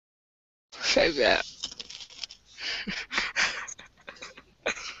Say that.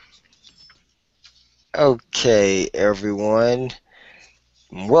 Okay, everyone.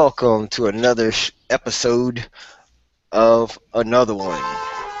 Welcome to another episode of another one.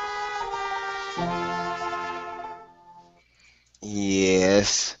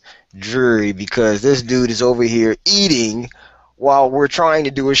 Yes, dreary because this dude is over here eating while we're trying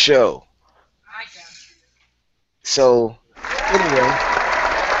to do a show. So, anyway,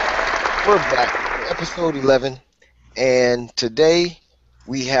 we're back, episode 11, and today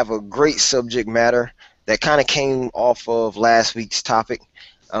we have a great subject matter that kind of came off of last week's topic.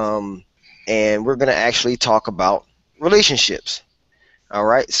 Um, and we're going to actually talk about relationships. All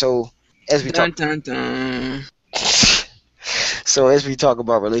right. As we talk Dun dun dun. as we talk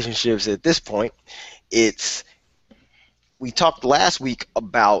about relationships at this point, it's we talked last week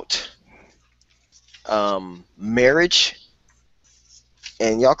about marriage,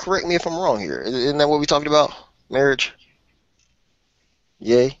 and y'all correct me if I'm wrong here. Isn't that what we talked about? Marriage?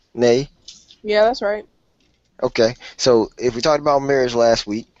 Yay? Nay? Yeah, that's right. Okay. So if we talked about marriage last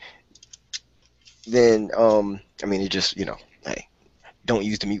week, then I mean, it just hey, don't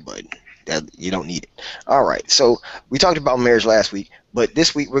use the mute button. That you don't need it. All right. So we talked about marriage last week, but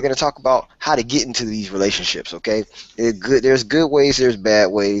this week we're going to talk about how to get into these relationships. Okay. There's good ways. There's bad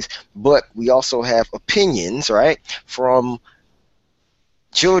ways, but we also have opinions, right, from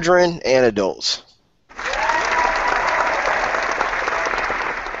children and adults.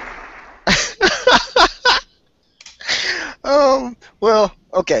 Well,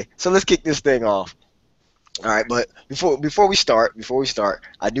 okay. So let's kick this thing off. All right, but before we start,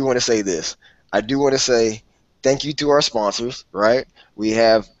 I do want to say this. I do want to say thank you to our sponsors. Right, we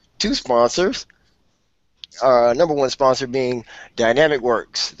have two sponsors. Number one sponsor being Dynamic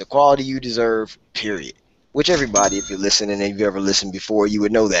Works, the quality you deserve. Period. Which everybody, if you're listening and you've ever listened before, you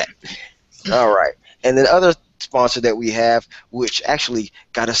would know that. All right, and the other sponsor that we have, which actually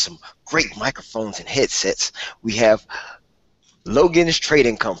got us some great microphones and headsets, we have Logan's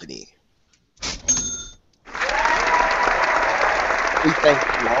Trading Company. We thank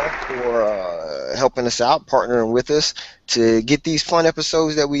you all for helping us out, partnering with us to get these fun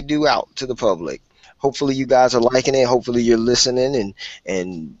episodes that we do out to the public. Hopefully you guys are liking it. Hopefully you're listening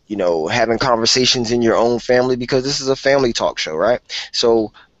and having conversations in your own family, because this is a family talk show, right?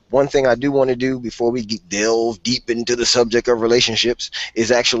 So one thing I do want to do before we delve deep into the subject of relationships is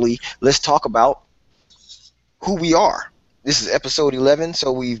actually let's talk about who we are. This is episode 11,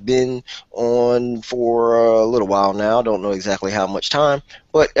 so we've been on for a little while now. Don't know exactly how much time,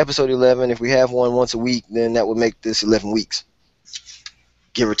 but episode 11, if we have one once a week, then that would make this 11 weeks,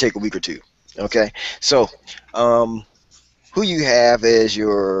 give or take a week or two. Okay, so who you have as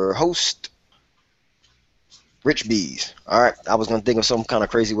your host? Rich Bees. All right, I was gonna think of some kind of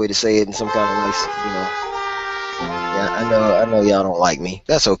crazy way to say it in some kind of nice, Yeah, I know y'all don't like me.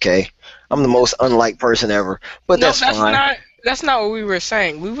 That's okay. I'm the most unliked person ever, but No, that's fine. that's not what we were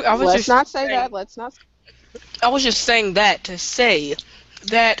saying. I was Let's just not say saying, that. Let's not. I was just saying that to say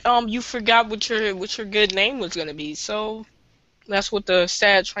that you forgot what your good name was gonna be. So that's what the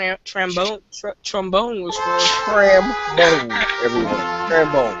sad trombone was for. Trombone, everyone.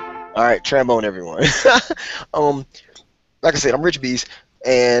 Trombone. All right, trombone, everyone. um, like I said, I'm Rich Bees,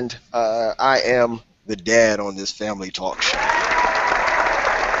 and I am the dad on this family talk show.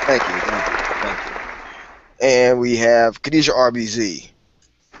 Thank you. And we have Khadijah RBZ,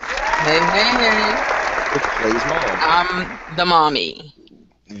 Hey, hey, hey. which plays mom, I'm the mommy.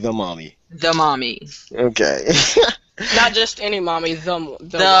 the mommy. The mommy. Okay. Not just any mommy, the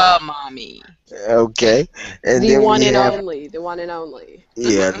The mommy. Okay. And The then one we and have, only. The one and only.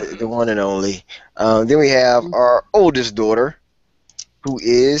 yeah, the one and only. Then we have our oldest daughter, who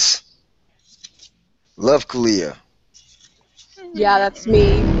is Love Kalia. Yeah, that's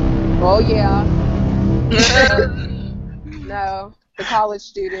me. Oh yeah. No, the college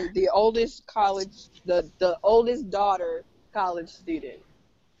student, the oldest the oldest daughter college student.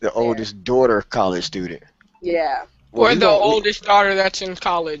 The There. oldest daughter college student. Yeah. Well, or we the don't, oldest daughter that's in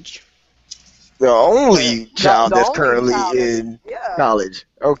college. the only child The that's only currently child that's- in Yeah. college.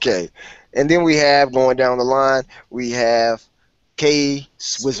 Okay. And then we have, going down the line, we have Kay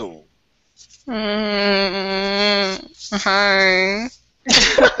Swizzle. Hi.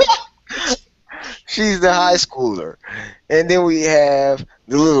 She's the high schooler. And then we have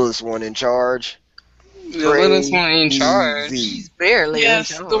the littlest one in charge. The littlest one in Crazy. charge. She's barely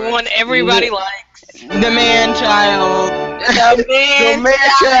Yes, in the one everybody likes. The man child. The The man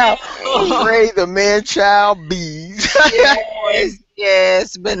child. Ray the man child bees.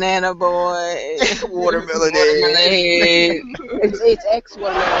 Yes, banana boy. Watermelon Watermelon head. head. It's ex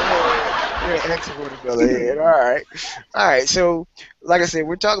one. X watermelon head. All right. So, like I said,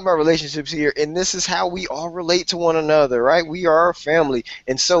 we're talking about relationships here, and this is how we all relate to one another, right? We are a family,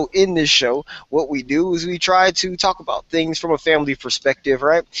 and so in this show, what we do is we try to talk about things from a family perspective,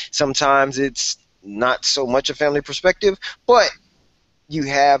 right? Sometimes it's not so much a family perspective, but you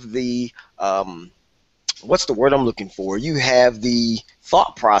have the what's the word I'm looking for? You have the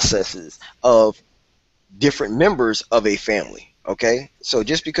thought processes of different members of a family. Okay, so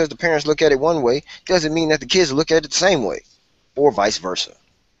just because the parents look at it one way doesn't mean that the kids look at it the same way, or vice versa.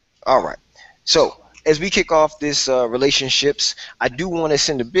 All right. So as we kick off this relationships, I do want to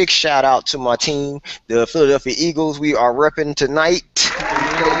send a big shout out to my team, the Philadelphia Eagles. We are repping tonight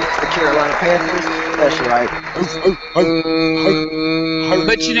against the Carolina Panthers. That's right.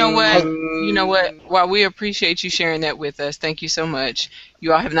 But you know what? You know what? While we appreciate you sharing that with us, thank you so much.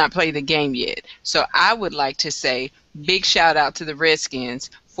 You all have not played the game yet. So I would like to say big shout out to the Redskins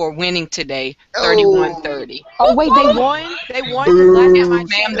for winning today, 31-30. Oh wait, they won. They won. 'Cause last time I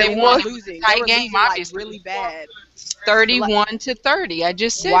checked, They they won. were losing. Tight They were game, losing like obviously. really bad. 31-30. I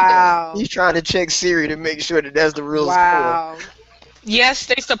just said that. Wow. He's trying to check Siri to make sure that that's the real score. Wow. Yes,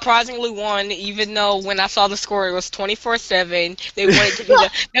 they surprisingly won, even though when I saw the score it was 24-7. They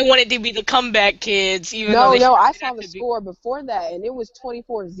wanted to be the comeback kids, even though No, I they saw the score before that, and it was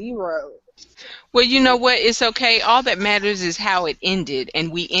 24-0. Well, you know what? It's okay. All that matters is how it ended,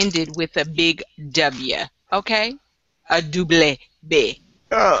 and we ended with a big W. Okay? A double B.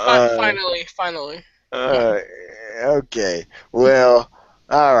 Finally. Okay. Well,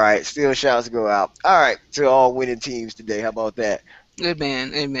 all right. Still shouts go out. All right, to all winning teams today. How about that?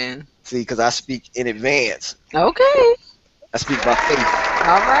 Amen. Amen. See, because I speak in advance. Okay. I speak by faith.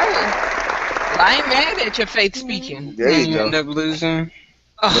 All right. Well, I ain't mad at your faith speaking. There you go. End up losing.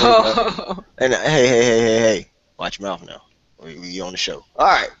 Oh. And hey. Watch your mouth now. We on the show. All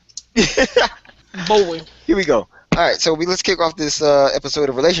right. Boy. Here we go. All right, so let's kick off this episode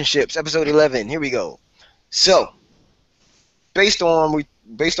of relationships, episode 11. Here we go. So, based on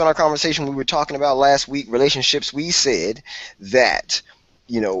our conversation we were talking about last week, relationships, we said that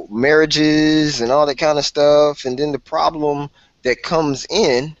marriages and all that kind of stuff, and then the problem that comes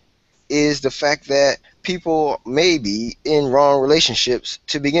in is the fact that people may be in wrong relationships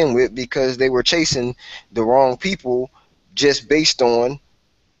to begin with because they were chasing the wrong people just based on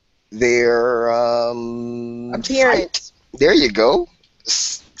their Appearance. sight. There you go.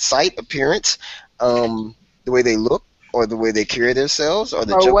 Sight, appearance, the way they look, or the way they carry themselves, or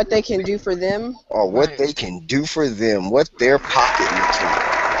what they can do for them. or what they can do for them, what their pocket looks like.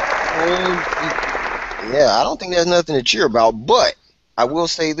 Yeah, I don't think there's nothing to cheer about, but I will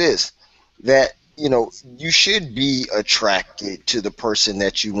say this, that you should be attracted to the person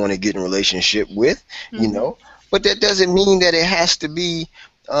that you want to get in a relationship with, but that doesn't mean that it has to be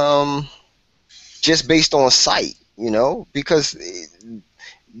just based on sight, because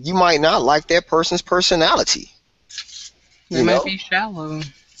you might not like that person's personality. They might be shallow.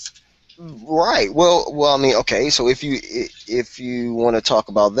 Right. Well, I mean, okay. So if you want to talk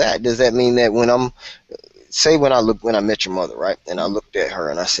about that, does that mean that when I met your mother, right, and I looked at her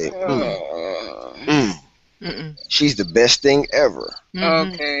and I said, she's the best thing ever.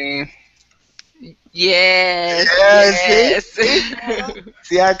 Okay. Yes.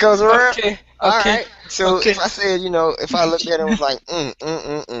 See how it comes around? Okay. All right. So Okay. if I said, if I looked at her and was like,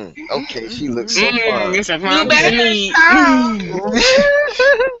 okay, she looks so fine. It's a You better me.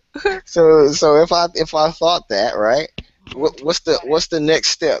 So if I thought that, right? What's the next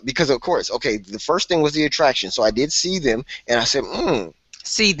step? Because of course, okay, the first thing was the attraction. So I did see them, and I said,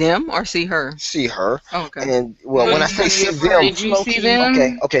 See them or see her? see her. Okay. And when I say see them, Did you see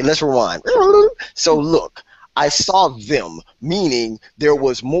them? okay, let's rewind. So look, I saw them, meaning there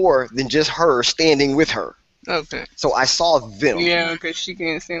was more than just her standing with her. Okay. So I saw them. Yeah, because she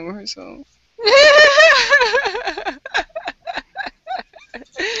can't stand with herself.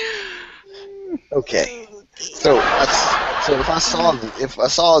 Okay. So if I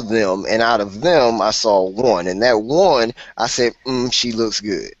saw them, and out of them I saw one, and that one I said, she looks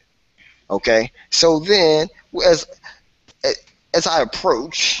good. Okay. So then as I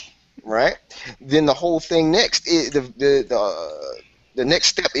approach, right, then the whole thing next is the next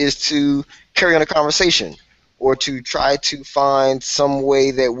step is to carry on a conversation, or to try to find some way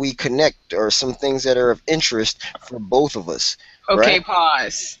that we connect, or some things that are of interest for both of us. Okay, Right?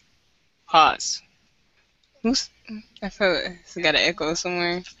 Pause. I feel it's got an echo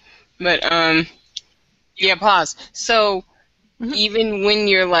somewhere. But, yeah, pause. So, even when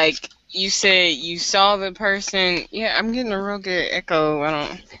you're like, you said you saw the person, yeah, I'm getting a real good echo.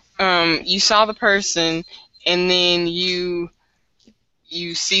 You saw the person, and then you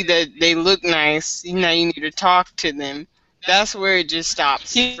you see that they look nice, now you need to talk to them. That's where it just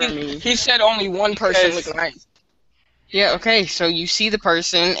stops for me. He said only one person Because- looked nice. Yeah, okay, so you see the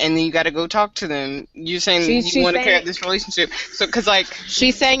person and then you got to go talk to them. You're saying She's you want to saying- carry out this relationship. So, because, like,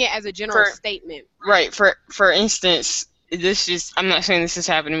 She's saying it as a general For- statement. right, for instance, this just, I'm not saying this has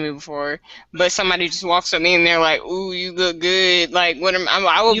happened to me before, but somebody just walks up to me and they're like, ooh, you look good. Like,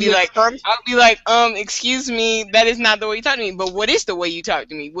 I will You be look like, scrumptious. I'll be like, excuse me, that is not the way you talk to me. But what is the way you talk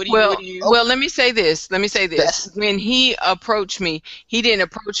to me? What do you? Well, let me say this. Yes. When he approached me, he didn't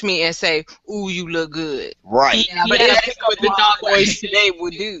approach me and say, "Ooh, you look good." Right. But Yeah, that's what the dog boys today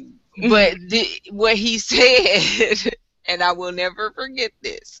would do. But what he said, and I will never forget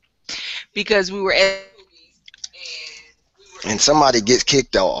this, because we were at. And somebody gets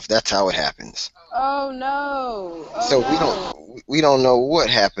kicked off. That's how it happens. Oh no. Oh, So no. we don't know what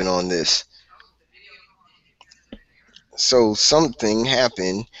happened on this. So something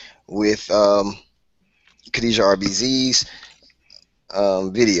happened with Khadija RBZ's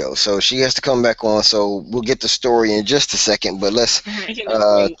video. So she has to come back on. So we'll get the story in just a second. But let's You keep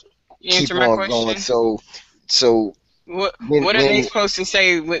answer my on question. going. So What when- are they when- supposed to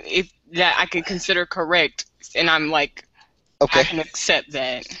say if that I could consider correct? And I'm like, I okay. can accept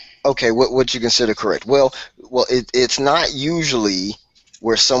that. Okay, what you consider correct? Well, it's not usually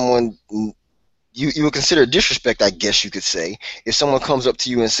where someone you would consider disrespect, I guess you could say, if someone comes up to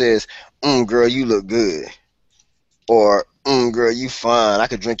you and says, girl, you look good," or "girl, you fine. I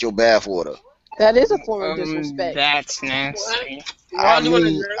could drink your bath water." That is a form of disrespect. That's nasty. I Why do you wanna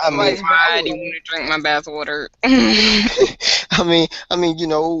mean, drink I mean, somebody's Why do you want to drink my bath water? I mean,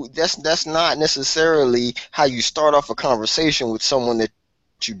 that's not necessarily how you start off a conversation with someone that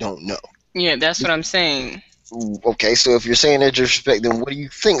you don't know. Yeah, that's what I'm saying. Okay, so if you're saying they're disrespect, then what do you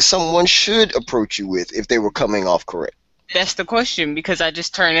think someone should approach you with if they were coming off correct? That's the question, because I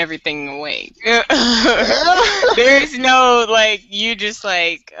just turn everything away. There's no, like, you just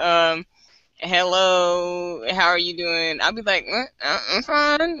like, hello, how are you doing? I'll be like, I'm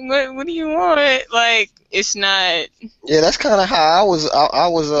fine. What do you want? Like, it's not. Yeah, that's kind of how I was.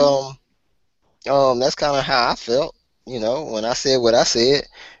 That's kind of how I felt. When I said what I said.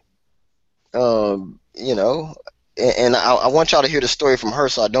 And I want y'all to hear the story from her,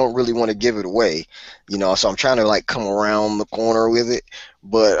 so I don't really want to give it away. So I'm trying to like come around the corner with it,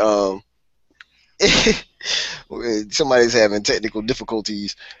 but somebody's having technical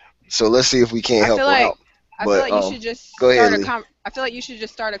difficulties. So let's see if we can't help her out. I But, feel like you should just go ahead, start Lee. I feel like you should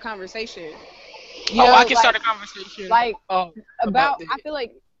just start a conversation. I can start a conversation. Like about I feel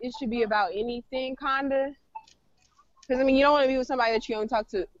like it should be about anything, kinda. Because I mean, you don't want to be with somebody that you don't talk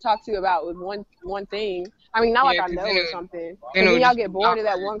to about with one thing. I mean, not like Yeah, I 'cause know then or it- something. then it Then would y'all just get be bored of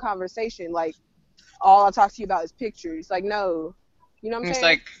that awkward. one conversation. Like all I talk to you about is pictures. Like no, you know what I'm It's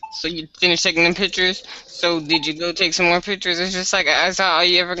saying? like, so you finished taking them pictures, so did you go take some more pictures? It's just like, that's all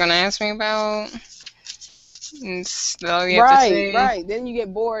you ever gonna ask me about? That's all you have to say. Right. Then you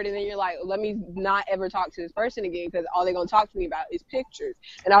get bored, and then you're like, let me not ever talk to this person again because all they're gonna talk to me about is pictures,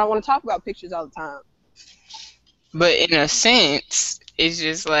 and I don't want to talk about pictures all the time. But in a sense, it's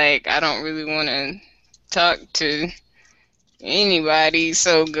just like, I don't really want to talk to anybody,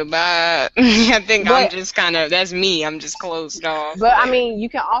 so goodbye. I think I'm But- just kind of, that's me, I'm just closed off. But I mean, you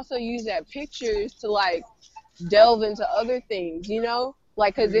can also use that pictures to like delve into other things,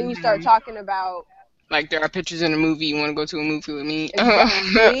 like because then you start talking about Like, there are pictures in a movie, you want to go to a movie with me?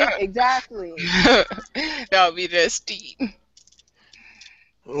 exactly. That would be just deep.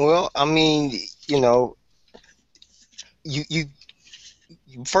 Well, I mean, you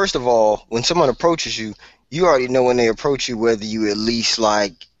first of all, when someone approaches you, you already know when they approach you whether you at least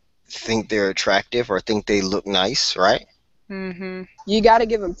like think they're attractive or think they look nice, right? Hmm. You got to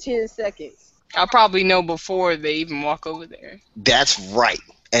give them 10 seconds. I'll probably know before they even walk over there. That's right.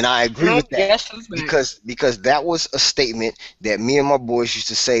 And I agree with that. Guess who's back? Because that was a statement that me and my boys used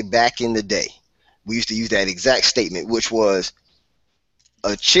to say back in the day. We used to use that exact statement, which was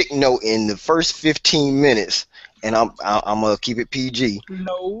a chick note in the first 15 minutes, and I'm gonna keep it PG.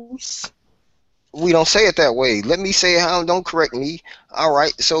 Nose. We don't say it that way. Let me say it how. Don't correct me. All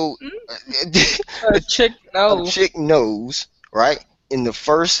right. So A chick a nose. chick knows, right, in the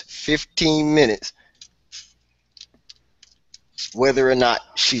first 15 minutes whether or not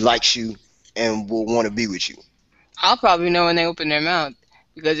she likes you and will want to be with you. I'll probably know when they open their mouth.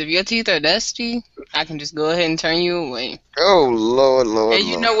 Because if your teeth are dusty, I can just go ahead and turn you away. Oh, Lord. And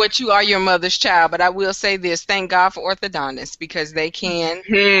you know what? You are your mother's child. But I will say this: thank God for orthodontists, because they can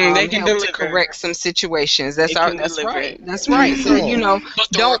They can help to deliver. correct some situations. That's They our. can That's deliver right. it. That's right. So Yeah.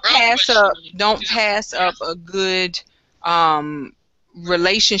 don't pass up. Don't pass up a good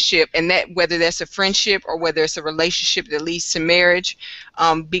relationship, and that whether that's a friendship or whether it's a relationship that leads to marriage,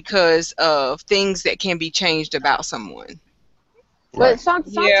 because of things that can be changed about someone. Right. But Yeah.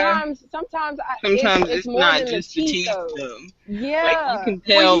 sometimes Sometimes it's it's more not than the just the teeth teeth, though. though. Like you Yeah. can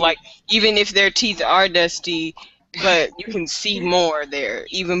Well, tell, you like even if their teeth are dusty, but you can see more there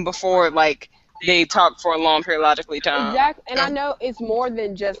even before like they talk for a long periodically time. exactly, and I know it's more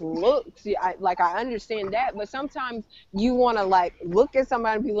than just looks. Yeah, I understand that, but sometimes you want to like look at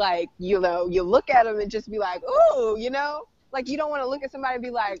somebody and be like, you look at them and just be like, ooh, like you don't want to look at somebody and be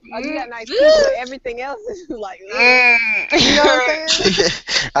like, oh, you got nice teeth, but everything else is like, ugh. You know what I'm saying?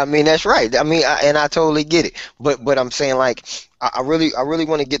 I mean, that's right. I mean, and I totally get it. But I'm saying, like, I really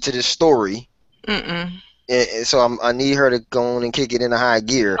want to get to this story. Mm-mm. And so I need her to go on and kick it in a high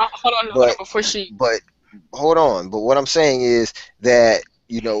gear. Hold on, But before she. but hold on. But what I'm saying is that,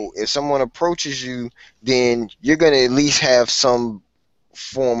 if someone approaches you, then you're going to at least have some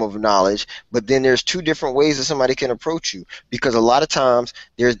form of knowledge. But then there's two different ways that somebody can approach you, because a lot of times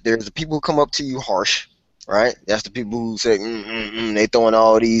there's the people who come up to you harsh. Right, that's the people who say they throwing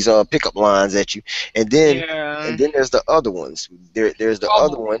all these pickup lines at you, and then Yeah. there's the other ones. There's the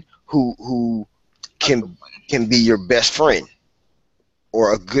other one who can be your best friend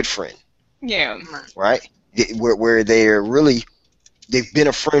or a good friend, Yeah. right? Where they've been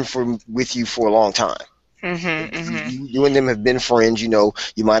a friend with you for a long time. You and them have been friends. You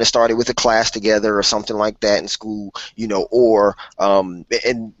might have started with a class together or something like that in school. Or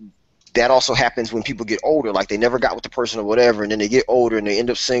and that also happens when people get older, like they never got with the person or whatever, and then they get older and they end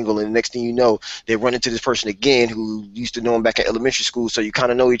up single, and the next thing you know, they run into this person again who used to know them back at elementary school, so you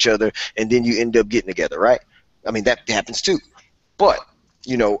kind of know each other, and then you end up getting together, right? I mean, that happens too. But,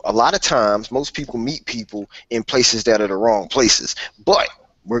 a lot of times, most people meet people in places that are the wrong places. But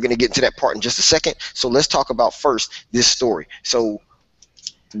we're going to get into that part in just a second, so let's talk about first this story. So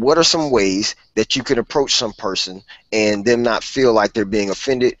what are some ways that you can approach some person and them not feel like they're being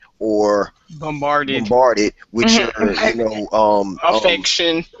offended or Bombarded. with your, Affection.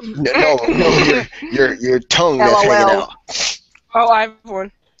 your tongue that's hanging LOL. out? Oh, I have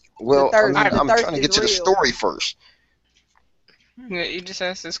one. Well, The thirst- I'm the thirst trying to get is to the real. story first. Yeah, you just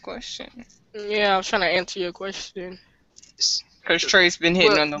asked this question Yeah, I was trying to answer your question. because Trey's been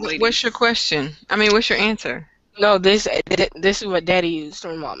hitting on the lady. What's your question? I mean, what's your answer? No, this is what Daddy used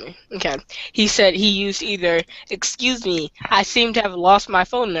for mommy. Okay, he said he used either "Excuse me, I seem to have lost my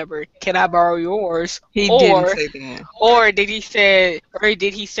phone number. Can I borrow yours?" He or didn't say that. or did he say,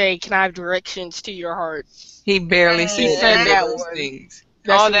 "Can I have directions to your heart?" He barely He said said any that of those one. things.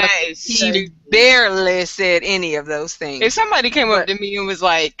 That's All what that I is said. He stupid. barely said any of those things. If somebody came up But- to me and was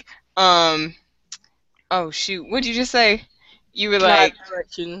like, oh shoot, what'd you just say? You were Can I like, have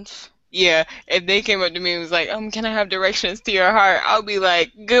directions? yeah. If they came up to me and was like, can I have directions to your heart? I'll be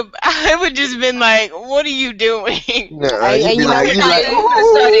like, good. I would just been like, what are you doing? No, you'd be like, Yeah,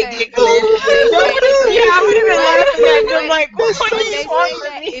 I would have been laughing at them like, what But are they you say want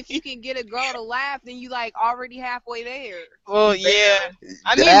that from me? if you can get a girl to laugh, then you like already halfway there. Well, yeah.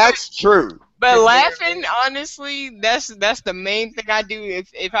 I mean, that's true. but laughing, honestly, that's the main thing I do.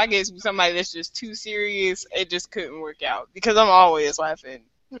 If I get somebody that's just too serious, it just couldn't work out because I'm always laughing,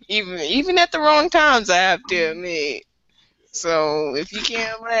 even at the wrong times. I have to admit. So if you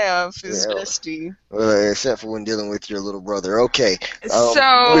can't laugh, it's Yeah. dusty. Except for when dealing with your little brother. Okay. So-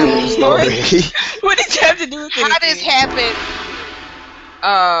 Story. What does that have to do with How anything? this happened?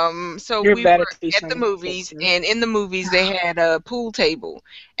 So You're we bad were at these at the things. movies, and in the movies they had a pool table,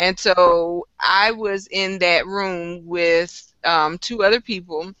 and so I was in that room with two other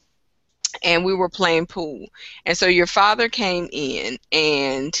people, and we were playing pool. And so your father came in,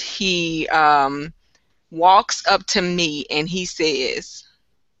 and he walks up to me, and he says,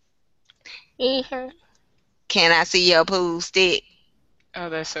 "Can I see your pool stick? Oh,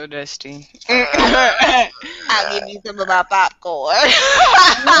 that's so dusty. I'll give you some of my popcorn."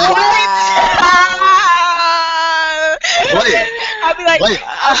 Play it. I'll be like, Play it.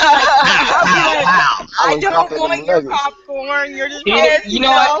 I don't want your popcorn. You're just you know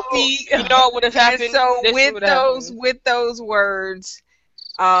what? You know what would have And happened? so This with would have happened. those words,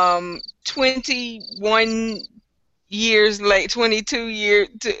 21 years late, 22 years,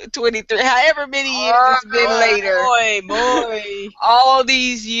 23, however many years it's been later, boy. all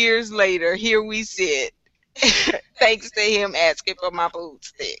these years later, here we sit, thanks to him asking for my pool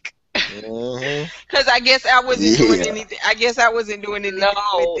stick. Mhm. Because I guess I wasn't doing Yeah. anything. I guess I wasn't doing anything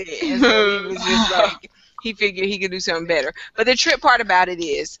No. with it. And so he was just like, he figured he could do something better. But the trip part about it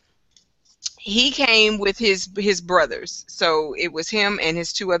is, he came with his brothers. So it was him and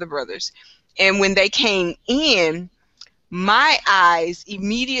his two other brothers. And when they came in, my eyes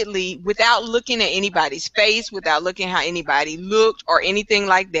immediately, without looking at anybody's face, without looking how anybody looked or anything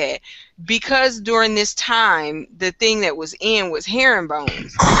like that, because during this time the thing that was in was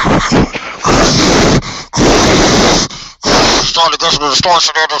herringbones. Starting to go to the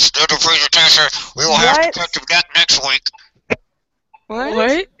stores and the presentation. We will have to cut to that next week.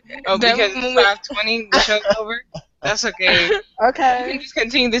 What? Oh, That because moment- it's 5:20, the show's over? That's okay. We Okay. can just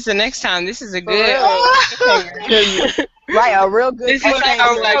continue this the next time. This is a For good real. Right, a real good. This is what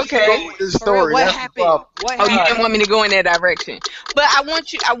I was like, okay. The For real, story. what That's the happened? problem. What Oh, you happened? didn't want me to go in that direction. But I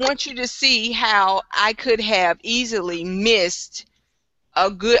want you to see how I could have easily missed a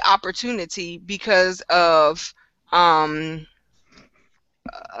good opportunity because of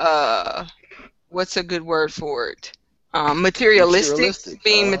what's a good word for it? Materialistic.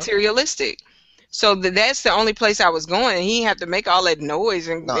 Being materialistic. So that's the only place I was going, and he didn't have to make all that noise.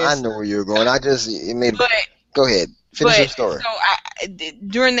 No, I know where you're going. It made. But Go ahead. Finish your story. So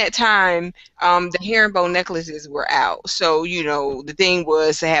during that time, the herringbone necklaces were out. So, you know, the thing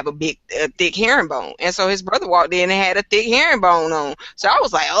was to have a thick herringbone. And so his brother walked in and had a thick herringbone on. So I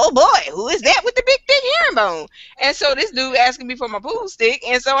was like, oh boy, who is that with the big, thick herringbone? And so this dude asking me for my pool stick.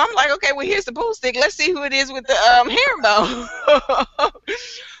 And so I'm like, okay, well, here's the pool stick. Let's see who it is with the herringbone.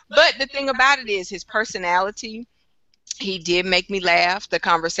 But the thing about it is his personality. He did make me laugh. The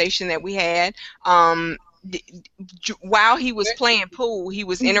conversation that we had. While he was playing pool, he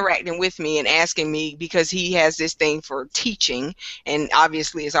was interacting with me and asking me, because he has this thing for teaching, and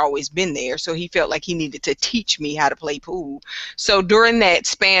obviously it's always been there, so he felt like he needed to teach me how to play pool. So during that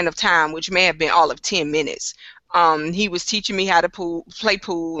span of time, which may have been all of 10 minutes, he was teaching me how to play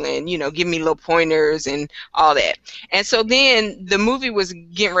pool and, you know, give me little pointers and all that. And so then the movie was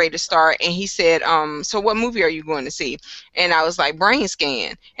getting ready to start, and he said, so what movie are you going to see? And I was like, Brain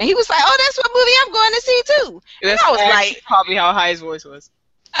Scan. And he was like, oh, that's what movie I'm going to see too. And That's I was like, probably how high his voice was.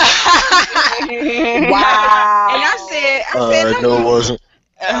 Wow. and I said, No, it wasn't.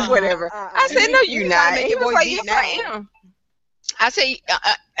 whatever. I said, no, you're not. And he was like, yes, I am. I said,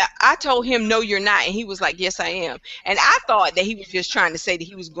 I told him, no, you're not. And he was like, yes, I am. And I thought that he was just trying to say that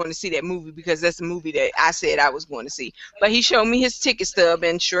he was going to see that movie because that's the movie that I said I was going to see. But he showed me his ticket stub,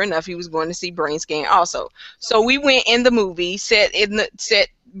 and sure enough, he was going to see Brain Scan also. So we went in the movie, sat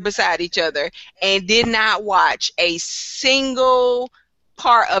beside each other, and did not watch a single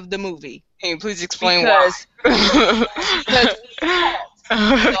part of the movie. Can you please explain Because why?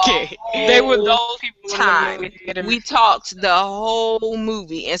 Okay. They were those people time. We talked the whole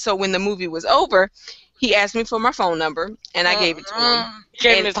movie, and so when the movie was over, he asked me for my phone number, and I gave it to him.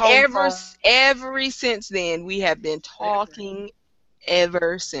 Gave him And his home phone. ever since then, we have been talking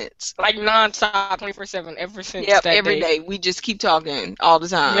ever since. Like nonstop, 24/7, ever since Yep, that every day. We just keep talking all the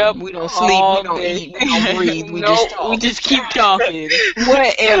time. Yep, We don't sleep, all we don't day. eat, we don't breathe, we Nope, just talk. we just keep talking.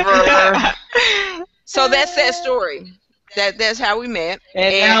 Whatever. So that's that story. That's how we met.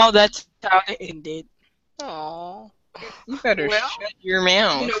 And now that's how it ended. Aww. You better Well, shut your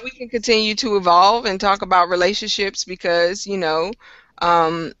mouth. You know, we can continue to evolve and talk about relationships because, you know,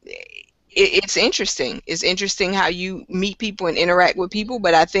 it's interesting. It's interesting how you meet people and interact with people,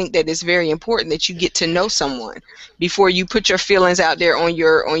 but I think that it's very important that you get to know someone before you put your feelings out there on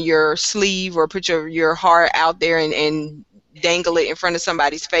your sleeve or put your heart out there and dangle it in front of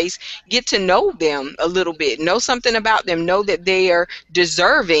somebody's face. Get to know them a little bit. Know something about them. Know that they are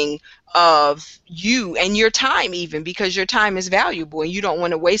deserving of you and your time, even because your time is valuable and you don't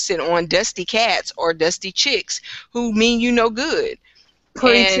want to waste it on dusty cats or dusty chicks who mean you no good.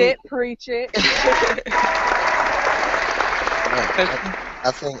 Preach it.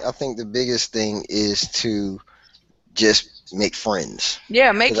 I think the biggest thing is to just make friends.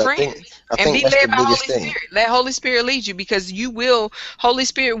 Yeah, make 'Cause friends. I And think be that's led the by Holy biggest thing. Spirit. Let Holy Spirit lead you, because Holy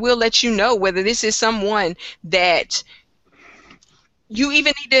Spirit will let you know whether this is someone that you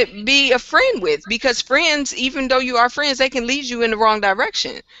even need to be a friend with, because friends, even though you are friends, they can lead you in the wrong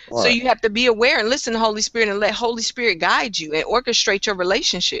direction. So Right. you have to be aware and listen to Holy Spirit and let Holy Spirit guide you and orchestrate your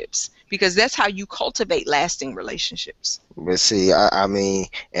relationships, because that's how you cultivate lasting relationships. But see, I mean,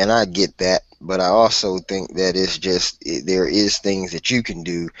 and I get that, but I also think that there is things that you can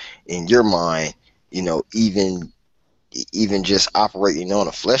do in your mind, you know, even just operating on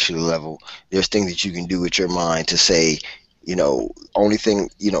a fleshly level. There's things that you can do with your mind to say, you know, only thing,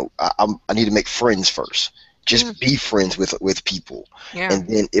 you know, I need to make friends first. Just be friends with people. Yeah. And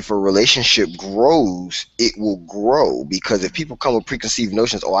then if a relationship grows, it will grow, because if people come with preconceived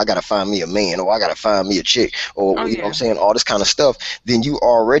notions, oh, I got to find me a man, or I got to find me a chick, or Oh, you know what yeah. I'm saying, all this kind of stuff, then you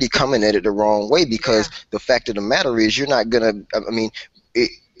already coming at it the wrong way, because the fact of the matter is you're not going to, I mean,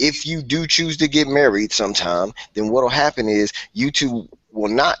 if you do choose to get married sometime, then what'll happen is you two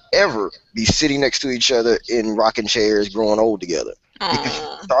will not ever be sitting next to each other in rocking chairs growing old together. Because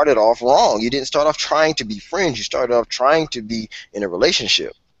you started off wrong. You didn't start off trying to be friends. You started off trying to be in a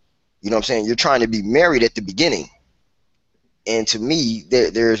relationship. You know what I'm saying? You're trying to be married at the beginning. And to me,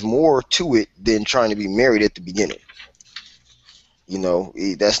 there's more to it than trying to be married at the beginning. You know,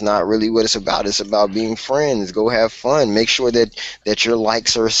 that's not really what it's about. It's about being friends. Go have fun. Make sure that your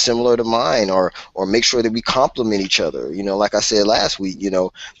likes are similar to mine, or make sure that we complement each other. You know, like I said last week, you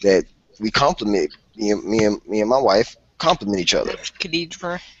know, that we complement, me and my wife complement each other.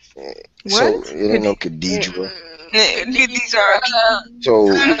 Khadijah. So What? it ain't no Khadijah. These are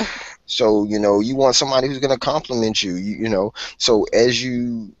So you know, you want somebody who's gonna compliment you. You know, so as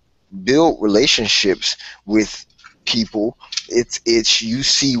you build relationships with people, it's you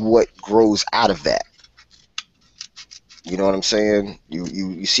see what grows out of that. You know what I'm saying?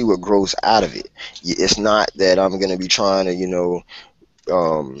 You see what grows out of it. It's not that I'm gonna be trying to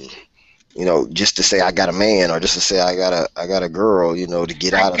just to say I got a man, or just to say I got a girl, you know, to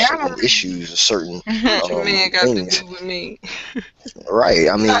get out of certain issues or certain Your man got to things. do with me. Right.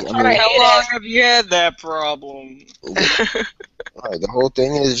 I mean, how long have you had that problem? right, the whole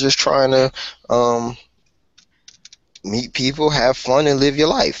thing is just trying to meet people, have fun, and live your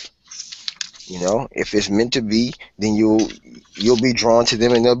life. You know, if it's meant to be, then you'll be drawn to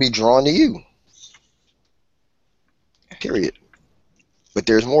them, and they'll be drawn to you. Period. But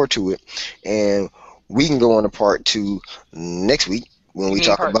there's more to it, and we can go on to part 2 next week when we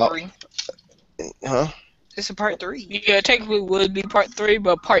talk part about 3? Huh? It's a part 3. Yeah, technically would be part 3,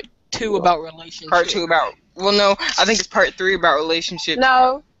 but part 2 about relationships. Part 2 about. Well, no, I think it's part 3 about relationships.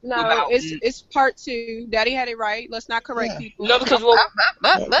 No, About- it's part 2. Daddy had it right. Let's not correct Yeah. people. No, because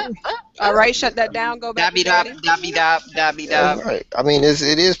All right, shut that down. Go back to Daddy. Dabby That's right. I mean, it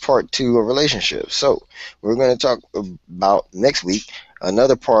is part 2 of relationships. So we're going to talk about next week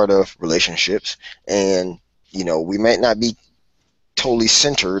another part of relationships, and you know, we might not be totally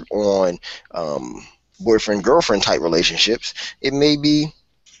centered on boyfriend girlfriend type relationships. It may be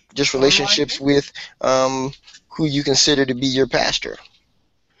just relationships with who you consider to be your pastor.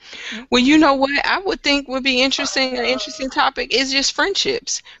 Well, you know what I would think would be interesting, an interesting topic is just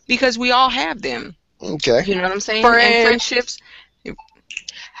friendships, because we all have them. Okay. You know what I'm saying? Friends. And friendships.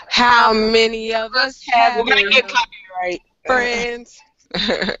 How many of us have we're gonna get copyright. friends?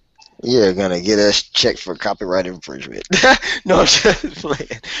 Yeah, gonna get us checked for copyright infringement. No, I'm just playing.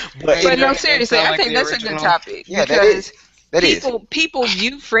 But no, It seriously, sound I like think the that's a original. good topic, Yeah, because that is. people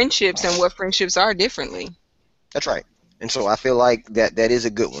view friendships and what friendships are differently. That's right. And so I feel like that is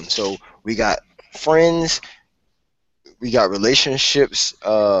a good one. So we got friends, we got relationships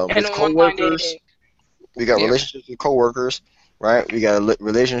And with online coworkers, dating. we got Yeah. relationships with coworkers, right? We got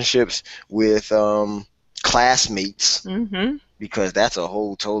relationships with classmates, Mm-hmm. because that's a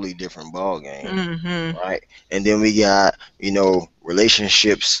whole totally different ball game, Mm-hmm. right? And then we got, you know,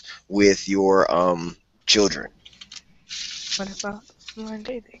 relationships with your children. What about online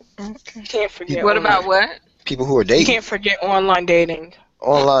dating? Okay. Can't forget. What online. about what? People who are You dating can't forget online dating.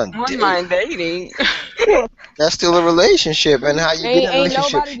 online. Online dating. That's still a relationship, and how you get in a Ain't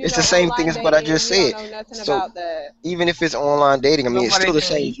relationship. nobody do It's no the same online thing as what I dating. just We don't said. know nothing So- about that. Even if it's online dating, I mean, it's still the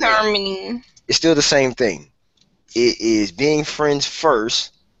same thing. Harmony. It's still the same thing. It is being friends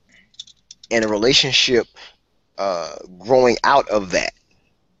first, and a relationship growing out of that.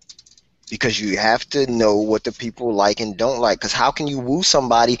 Because you have to know what the people like and don't like. Because how can you woo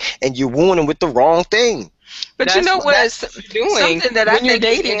somebody and you're wooing them with the wrong thing? But you That's know what what? that's doing. Something that I When you're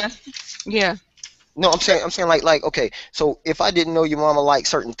think dating. Yeah. No, I'm saying like okay. So if I didn't know your mama liked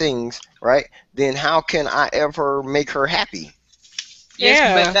certain things, right? Then how can I ever make her happy? Yes,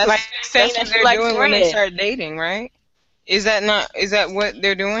 Yeah, but that's, like saying that's what that they're you like doing when they bread. start dating, right? Is that what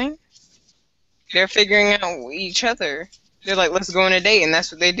they're doing? They're figuring out each other. They're like, let's go on a date, and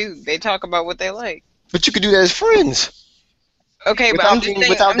that's what they do. They talk about what they like. But you could do that as friends. Okay, but Without I'm just being- saying,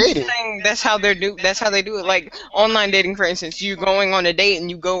 without I'm just dating. saying that's how they do it. Like online dating, for instance, you going on a date and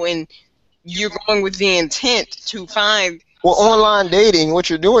you're going with the intent to find. Well, online dating, what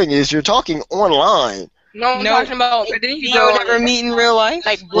you're doing is you're talking online. No, I'm No, talking about But then you You go don't ever meet in real life.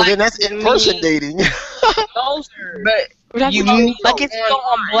 like Well, black then that's in-person meet. dating. Those are, But we're talking you about, meet like it's still on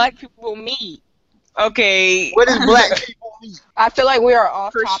online. black people meet. okay, What is black people meet? I feel like we are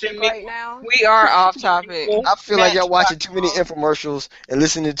off Christian topic mi- right now. we are off topic. I feel like y'all watching too many infomercials and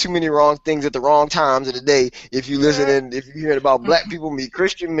listening to too many wrong things at the wrong times of the day. If you if you hear about black people meet,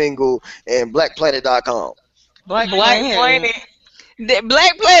 Christian Mingle, and BlackPlanet.com. Black Black Planet. Planet.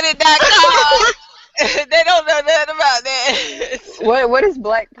 Blackplanet.com. They don't know nothing about that. What is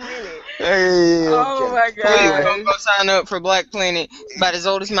Black Planet? Hey, Oh okay. my Please god. don't go sign up for Black Planet. It's about as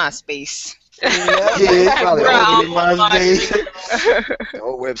old as MySpace. Yeah, it's probably Bro, older than I'm MySpace. The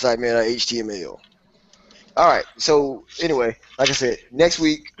whole website made out of HTML. All right. So anyway, like I said, next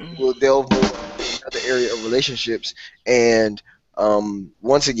week we'll delve more into the area of relationships. And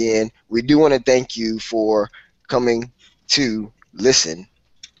once again, we do want to thank you for coming to listen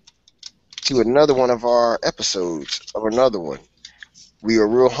to another one of our episodes of another one. We are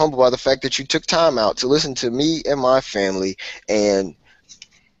real humbled by the fact that you took time out to listen to me and my family and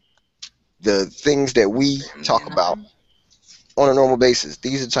the things that we talk about on a normal basis.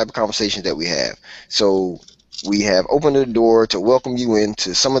 These are the type of conversations that we have. So we have opened the door to welcome you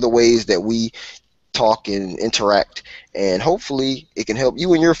into some of the ways that we talk and interact, and hopefully it can help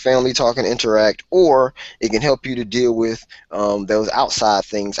you and your family talk and interact, or it can help you to deal with those outside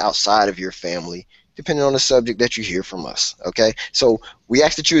things outside of your family, depending on the subject that you hear from us. Okay, so we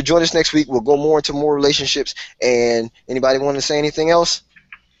ask that you would join us next week. We'll go more into more relationships. And anybody want to say anything else?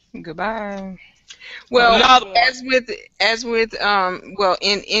 Goodbye. Well, Another one. as with well,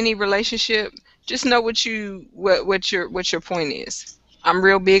 in any relationship, just know what your point is. I'm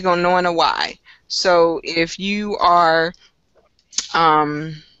real big on knowing a why. So if you are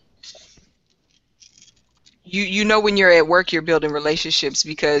you know when you're at work, you're building relationships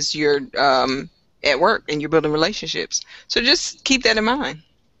because you're at work and you're building relationships. So just keep that in mind.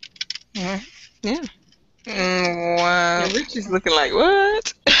 Mhm. Yeah. Wow. And Rich is looking like,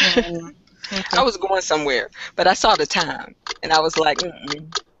 what? I was going somewhere, but I saw the time, and I was like,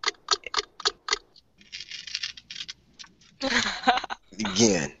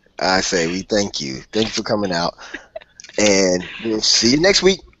 Again, I say we thank you. Thank you for coming out. And we'll see you next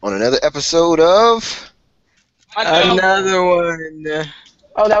week on another episode of Another one.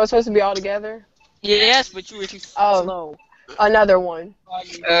 Oh, that was supposed to be all together? Yes, but you were too Oh. slow. Another one.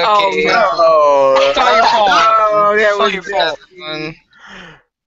 Okay. Oh, no. Oh, It's all your fault. Oh, that It's all was your bad. fault.